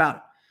no doubt about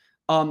it.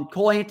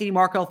 Cole Anthony,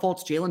 Markelle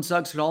Fultz, Jalen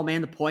Suggs could all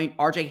man the point.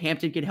 RJ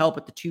Hampton can help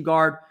at the 2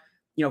 guard.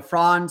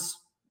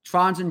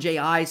 Franz and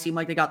J.I. seem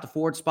like they got the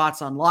forward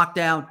spots on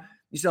lockdown.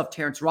 You still have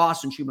Terrence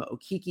Ross and Chuma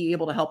Okeke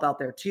able to help out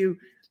there too.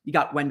 You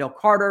got Wendell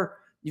Carter.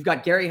 You've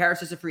got Gary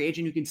Harris as a free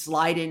agent who can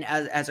slide in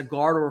as a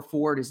guard or a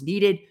forward as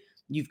needed.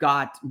 You've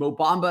got Mo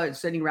Bamba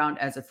sitting around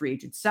as a free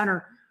agent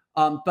center.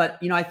 But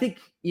I think,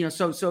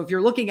 so if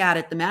you're looking at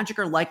it, the Magic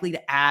are likely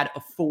to add a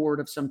forward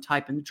of some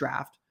type in the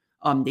draft.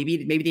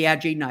 Maybe they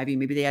add Jaden Ivey.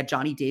 Maybe they add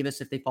Johnny Davis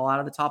if they fall out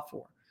of the top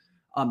 4.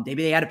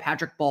 Maybe they add a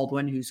Patrick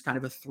Baldwin, who's kind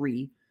of a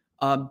 3.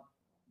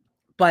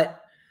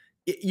 But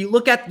you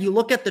look at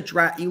the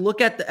draft, you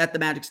look at the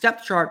Magic's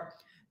depth chart,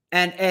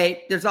 and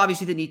there's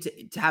obviously the need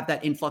to have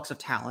that influx of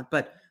talent,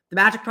 but the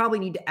Magic probably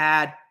need to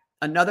add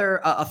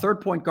a third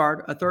point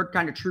guard, a third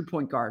kind of true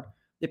point guard.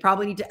 They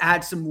probably need to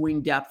add some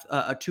wing depth,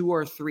 a 2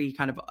 or a 3,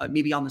 kind of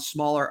maybe on the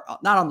smaller,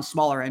 not on the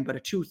smaller end, but a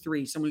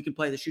 2-3, someone who can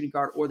play the shooting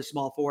guard or the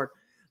small forward.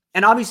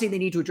 And obviously they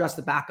need to address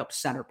the backup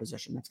center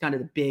position. That's kind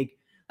of that's going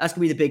to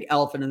be the big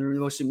elephant, and the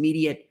most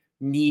immediate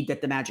need that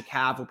the Magic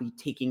have will be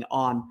taking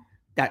on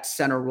that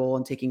center role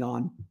and taking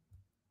on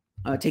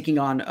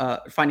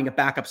finding a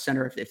backup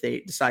center if they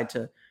decide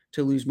to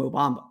lose Mo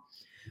Bamba.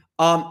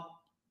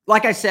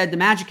 Like I said, the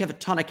Magic have a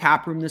ton of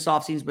cap room this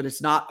offseason, but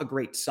it's not a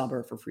great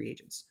summer for free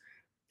agents.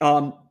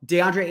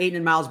 DeAndre Ayton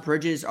and Miles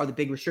Bridges are the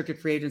big restricted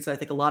free agents that I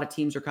think a lot of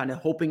teams are kind of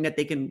hoping that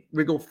they can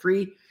wriggle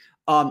free.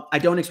 I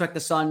don't expect the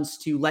Suns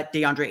to let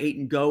DeAndre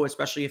Ayton go,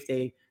 especially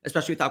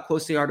with how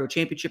close they are to a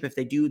championship. If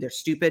they do, they're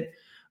stupid.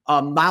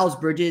 Miles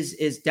Bridges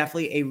is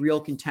definitely a real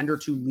contender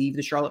to leave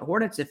the Charlotte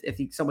Hornets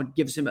if someone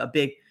gives him a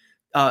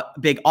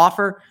big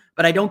offer,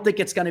 but I don't think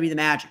it's going to be the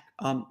Magic.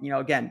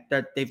 Again,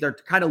 they're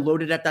kind of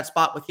loaded at that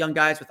spot with young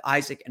guys with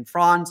Isaac and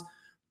Franz.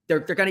 They're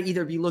going to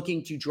either be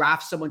looking to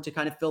draft someone to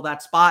kind of fill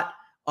that spot,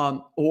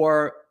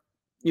 or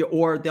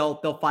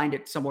they'll find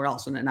it somewhere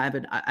else. And I have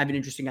an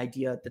interesting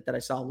idea that I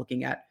saw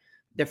looking at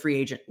the free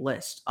agent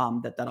list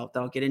that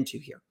I'll get into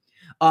here.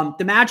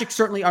 The Magic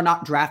certainly are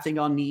not drafting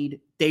on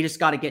need. They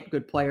just got to get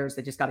good players.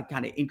 They just got to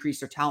kind of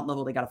increase their talent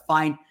level. They got to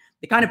find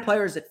the kind of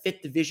players that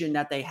fit the vision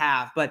that they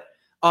have. But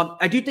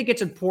I do think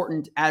it's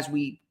important as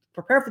we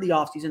prepare for the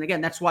offseason. Again,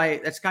 that's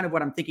kind of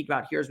what I'm thinking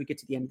about here as we get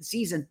to the end of the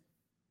season.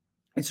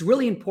 It's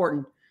really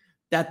important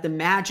that the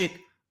Magic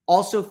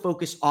also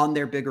focus on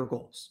their bigger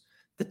goals,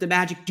 that the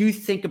Magic do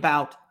think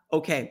about,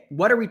 okay,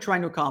 what are we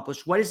trying to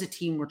accomplish? What is the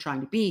team we're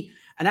trying to be?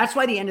 And that's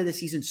why the end of the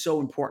season is so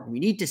important. We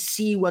need to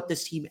see what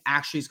this team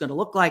actually is going to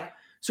look like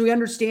so we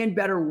understand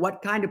better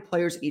what kind of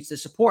players it needs to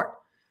support.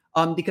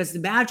 Because the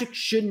Magic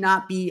should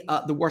not be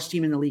the worst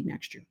team in the league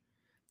next year.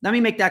 Let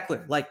me make that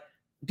clear. Like,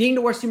 being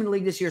the worst team in the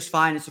league this year is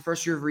fine. It's the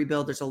first year of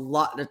rebuild. There's a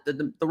lot.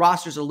 The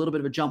roster's a little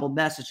bit of a jumbled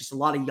mess. It's just a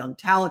lot of young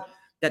talent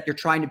that you're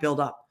trying to build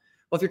up.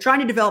 Well, if you're trying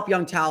to develop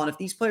young talent, if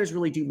these players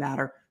really do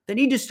matter, they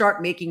need to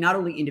start making not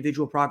only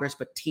individual progress,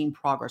 but team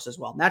progress as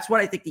well. And that's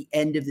what I think the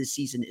end of this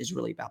season is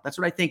really about. That's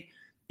what I think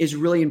is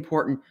really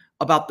important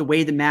about the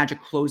way the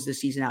Magic close the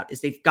season out,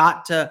 is they've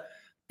got to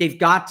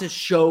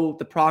show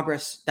the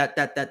progress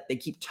that they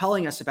keep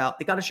telling us about.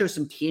 They got to show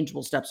some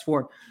tangible steps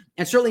forward.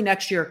 And certainly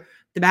next year,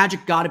 the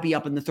Magic got to be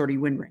up in the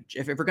 30-win range.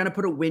 If we're going to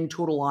put a win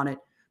total on it,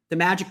 the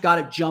Magic got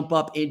to jump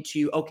up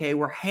into, okay,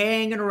 we're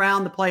hanging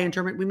around the play-in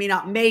tournament. We may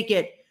not make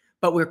it,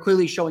 but we're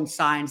clearly showing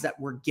signs that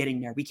we're getting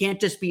there. We can't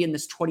just be in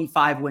this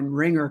 25-win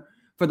ringer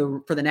for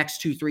the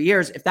next 2-3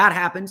 years. If that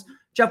happens,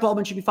 Jeff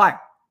Baldwin should be fired.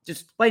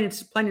 Just plain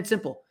and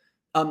simple.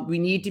 We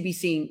need to be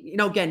seeing,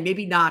 again,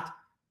 maybe not,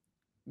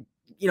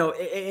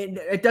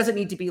 it doesn't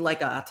need to be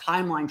like a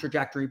timeline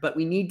trajectory, but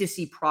we need to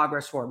see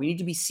progress forward. We need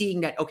to be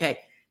seeing that, okay,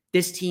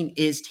 this team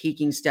is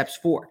taking steps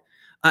forward.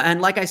 And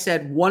like I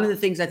said, one of the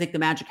things I think the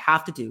Magic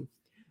have to do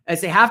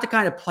is they have to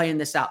kind of plan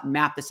this out and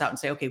map this out and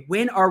say, okay,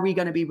 when are we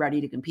going to be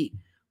ready to compete?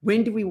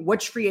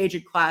 Which free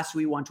agent class do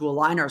we want to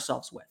align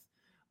ourselves with?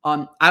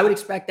 I would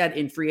expect that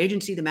in free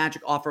agency, the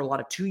Magic offer a lot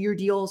of 2-year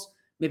deals,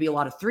 maybe a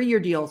lot of 3-year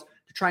deals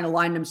to try and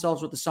align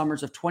themselves with the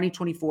summers of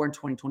 2024 and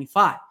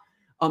 2025.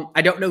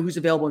 I don't know who's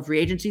available in free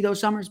agency those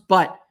summers,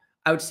 but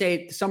I would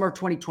say the summer of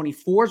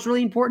 2024 is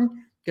really important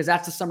because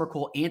that's the summer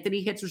Cole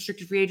Anthony hits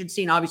restricted free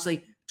agency. And obviously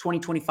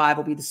 2025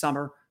 will be the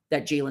summer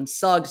that Jalen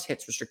Suggs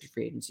hits restricted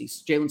free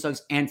agencies, Jalen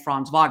Suggs and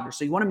Franz Wagner.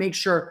 So you want to make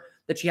sure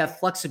that you have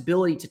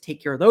flexibility to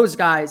take care of those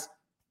guys.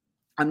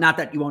 Not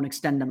that you won't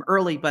extend them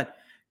early, but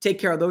take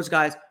care of those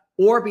guys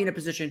or be in a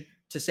position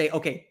to say,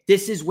 okay,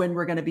 this is when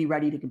we're going to be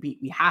ready to compete.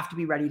 We have to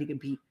be ready to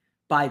compete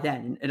by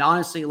then. And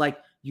honestly, like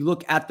you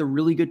look at the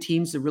really good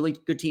teams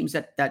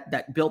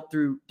that built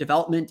through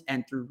development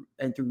and through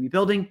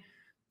rebuilding,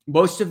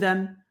 most of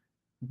them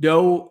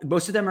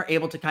are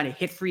able to kind of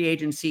hit free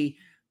agency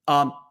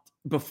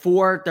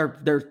before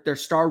their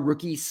star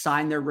rookies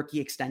sign their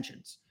rookie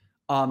extensions.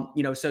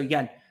 So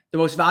again, the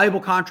most valuable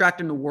contract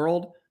in the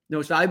world, the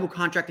most valuable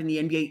contract in the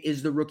NBA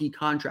is the rookie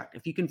contract.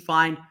 If you can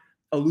find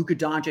a Luka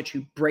Doncic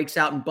who breaks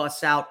out and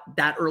busts out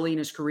that early in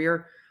his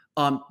career,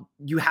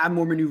 you have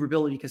more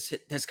maneuverability because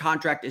his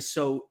contract is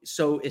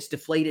is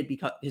deflated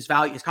because his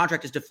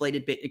contract is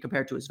deflated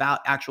compared to his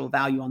actual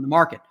value on the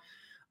market.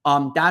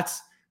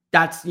 That's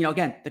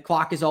again, the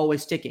clock is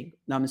always ticking,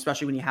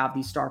 especially when you have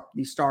these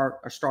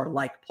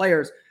star-like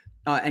players,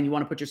 and you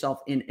want to put yourself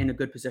in a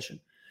good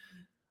position.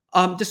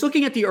 Just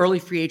looking at the early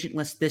free agent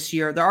list this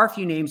year, there are a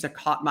few names that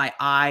caught my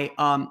eye.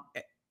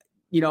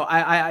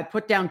 I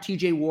put down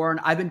TJ Warren.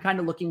 I've been kind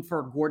of looking for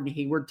a Gordon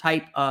Hayward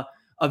type, a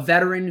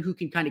veteran who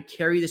can kind of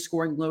carry the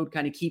scoring load,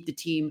 kind of keep the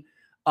team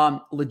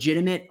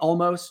legitimate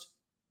almost,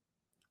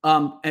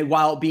 and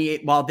while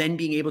then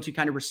being able to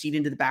kind of recede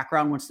into the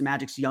background once the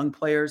Magic's young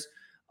players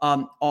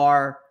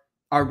are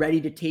ready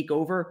to take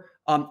over.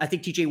 I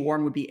think TJ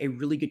Warren would be a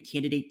really good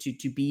candidate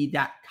to be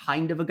that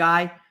kind of a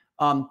guy.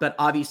 But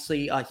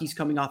obviously he's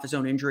coming off his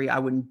own injury.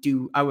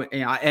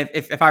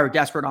 If I were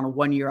desperate on a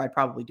 1 year, I'd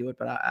probably do it,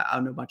 but I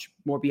don't know much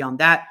more beyond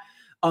that.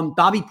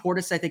 Bobby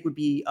Portis, I think, would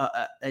be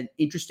an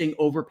interesting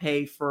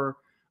overpay for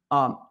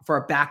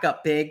a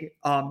backup big.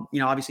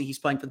 Obviously he's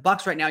playing for the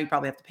Bucks right now. You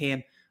probably have to pay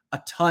him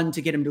a ton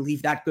to get him to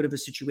leave that good of a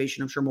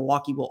situation. I'm sure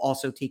Milwaukee will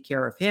also take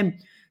care of him,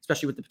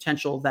 especially with the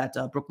potential that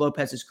Brook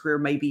Lopez's career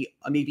may be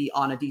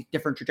on a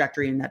different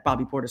trajectory and that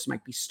Bobby Portis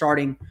might be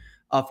starting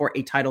for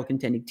a title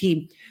contending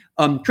team.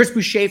 Chris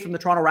Boucher from the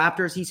Toronto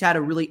Raptors, he's had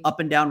a really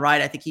up and down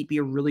ride. I think he'd be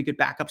a really good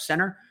backup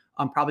center.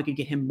 Probably could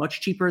get him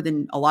much cheaper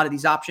than a lot of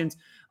these options.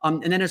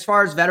 And then as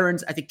far as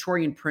veterans, I think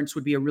Taurean Prince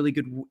would be a really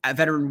good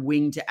veteran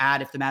wing to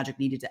add if the Magic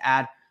needed to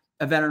add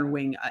a veteran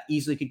wing.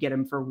 Easily could get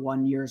him for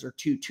 1 year or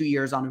 2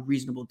 years on a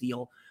reasonable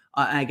deal.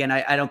 And again,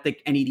 I don't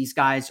think any of these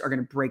guys are going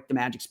to break the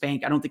Magic's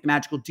bank. I don't think the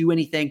Magic will do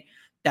anything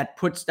that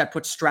puts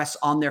stress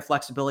on their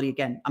flexibility.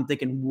 Again, I'm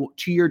thinking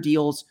 2-year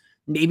deals,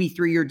 maybe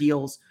 3-year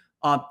deals.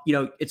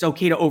 It's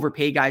okay to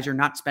overpay guys. You're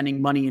not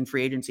spending money in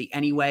free agency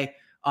anyway.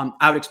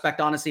 I would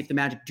expect, honestly, if the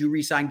Magic do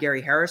re-sign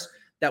Gary Harris,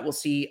 that we'll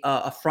see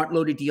a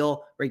front-loaded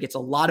deal where he gets a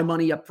lot of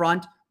money up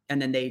front,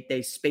 and then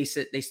they space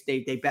it.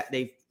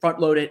 They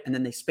front-load it, and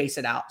then they space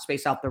out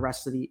the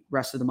rest of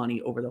the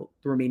money over the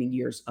remaining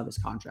years of his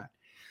contract.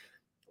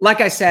 Like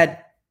I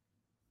said,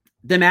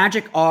 the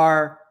Magic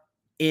are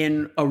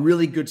in a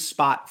really good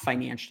spot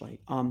financially.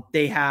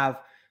 They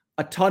have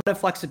a ton of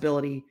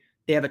flexibility.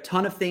 They have a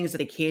ton of things that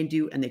they can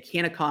do and they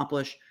can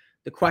accomplish.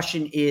 The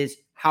question is,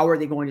 how are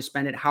they going to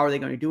spend it? How are they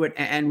going to do it?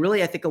 And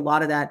really, I think a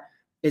lot of that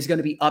is going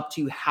to be up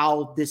to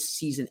how this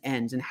season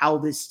ends and how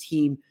this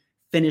team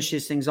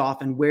finishes things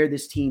off and where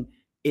this team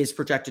is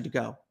projected to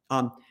go.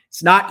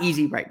 It's not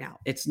easy right now.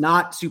 It's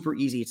not super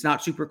easy. It's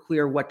not super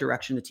clear what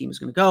direction the team is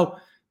going to go,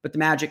 but the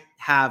Magic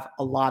have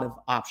a lot of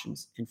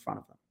options in front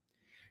of them.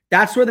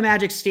 That's where the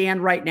Magic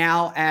stand right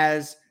now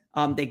as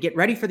they get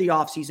ready for the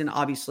offseason.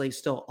 Obviously,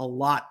 still a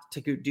lot to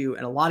do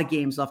and a lot of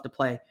games left to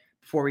play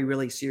before we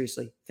really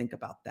seriously think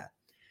about that.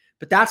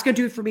 But that's going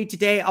to do it for me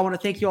today. I want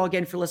to thank you all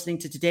again for listening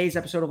to today's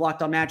episode of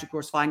Locked On Magic. Of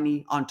course, find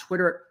me on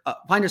Twitter.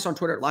 Find us on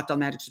Twitter at Locked On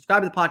Magic.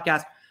 Subscribe to the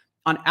podcast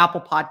on Apple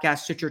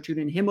Podcasts, Stitcher,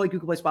 TuneIn, Himalaya,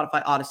 Google Play,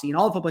 Spotify, Odyssey, and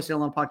all the places to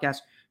download podcasts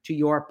to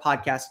your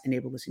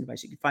podcast-enabled listening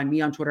device. You can find me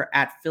on Twitter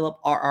at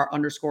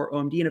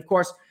PhilipRR_OMD. And of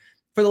course,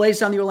 for the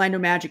latest on the Orlando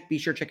Magic, be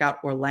sure to check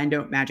out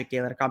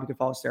OrlandoMagicDaily.com. You can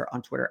follow us there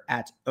on Twitter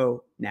at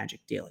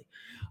OMagicDaily.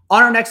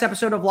 On our next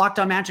episode of Locked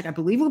On Magic, I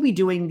believe we'll be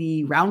doing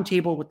the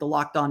roundtable with the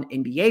Locked On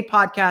NBA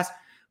podcast.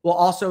 We'll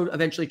also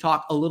eventually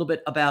talk a little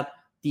bit about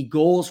the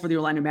goals for the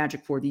Orlando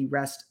Magic for the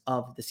rest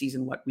of the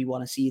season, what we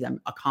want to see them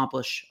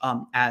accomplish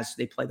as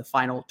they play the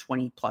final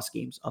 20-plus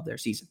games of their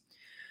season.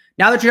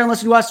 Now that you're done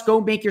listening to us, go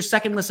make your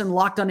second listen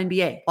Locked On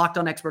NBA. Locked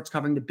On experts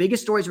covering the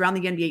biggest stories around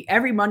the NBA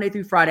every Monday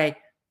through Friday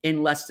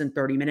in less than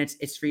 30 minutes.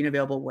 It's free and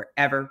available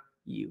wherever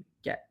you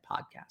get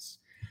podcasts.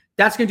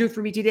 That's going to do it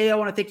for me today. I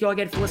want to thank you all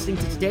again for listening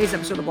to today's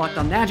episode of Locked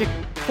On Magic.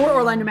 For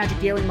Orlando Magic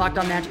Daily and Locked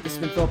On Magic, this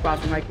has been Philip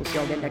Rossman-Reich. We'll see you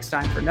all again next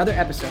time for another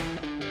episode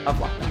of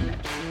Locked On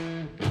Magic.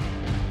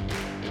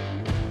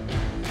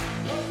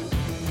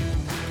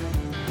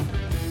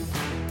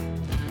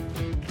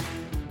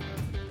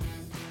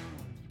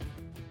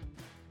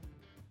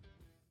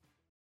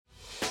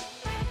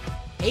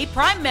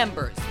 Prime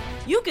members,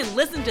 you can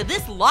listen to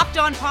this Locked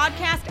On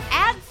podcast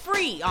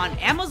ad-free on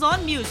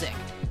Amazon Music.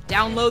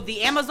 Download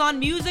the Amazon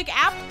Music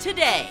app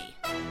today.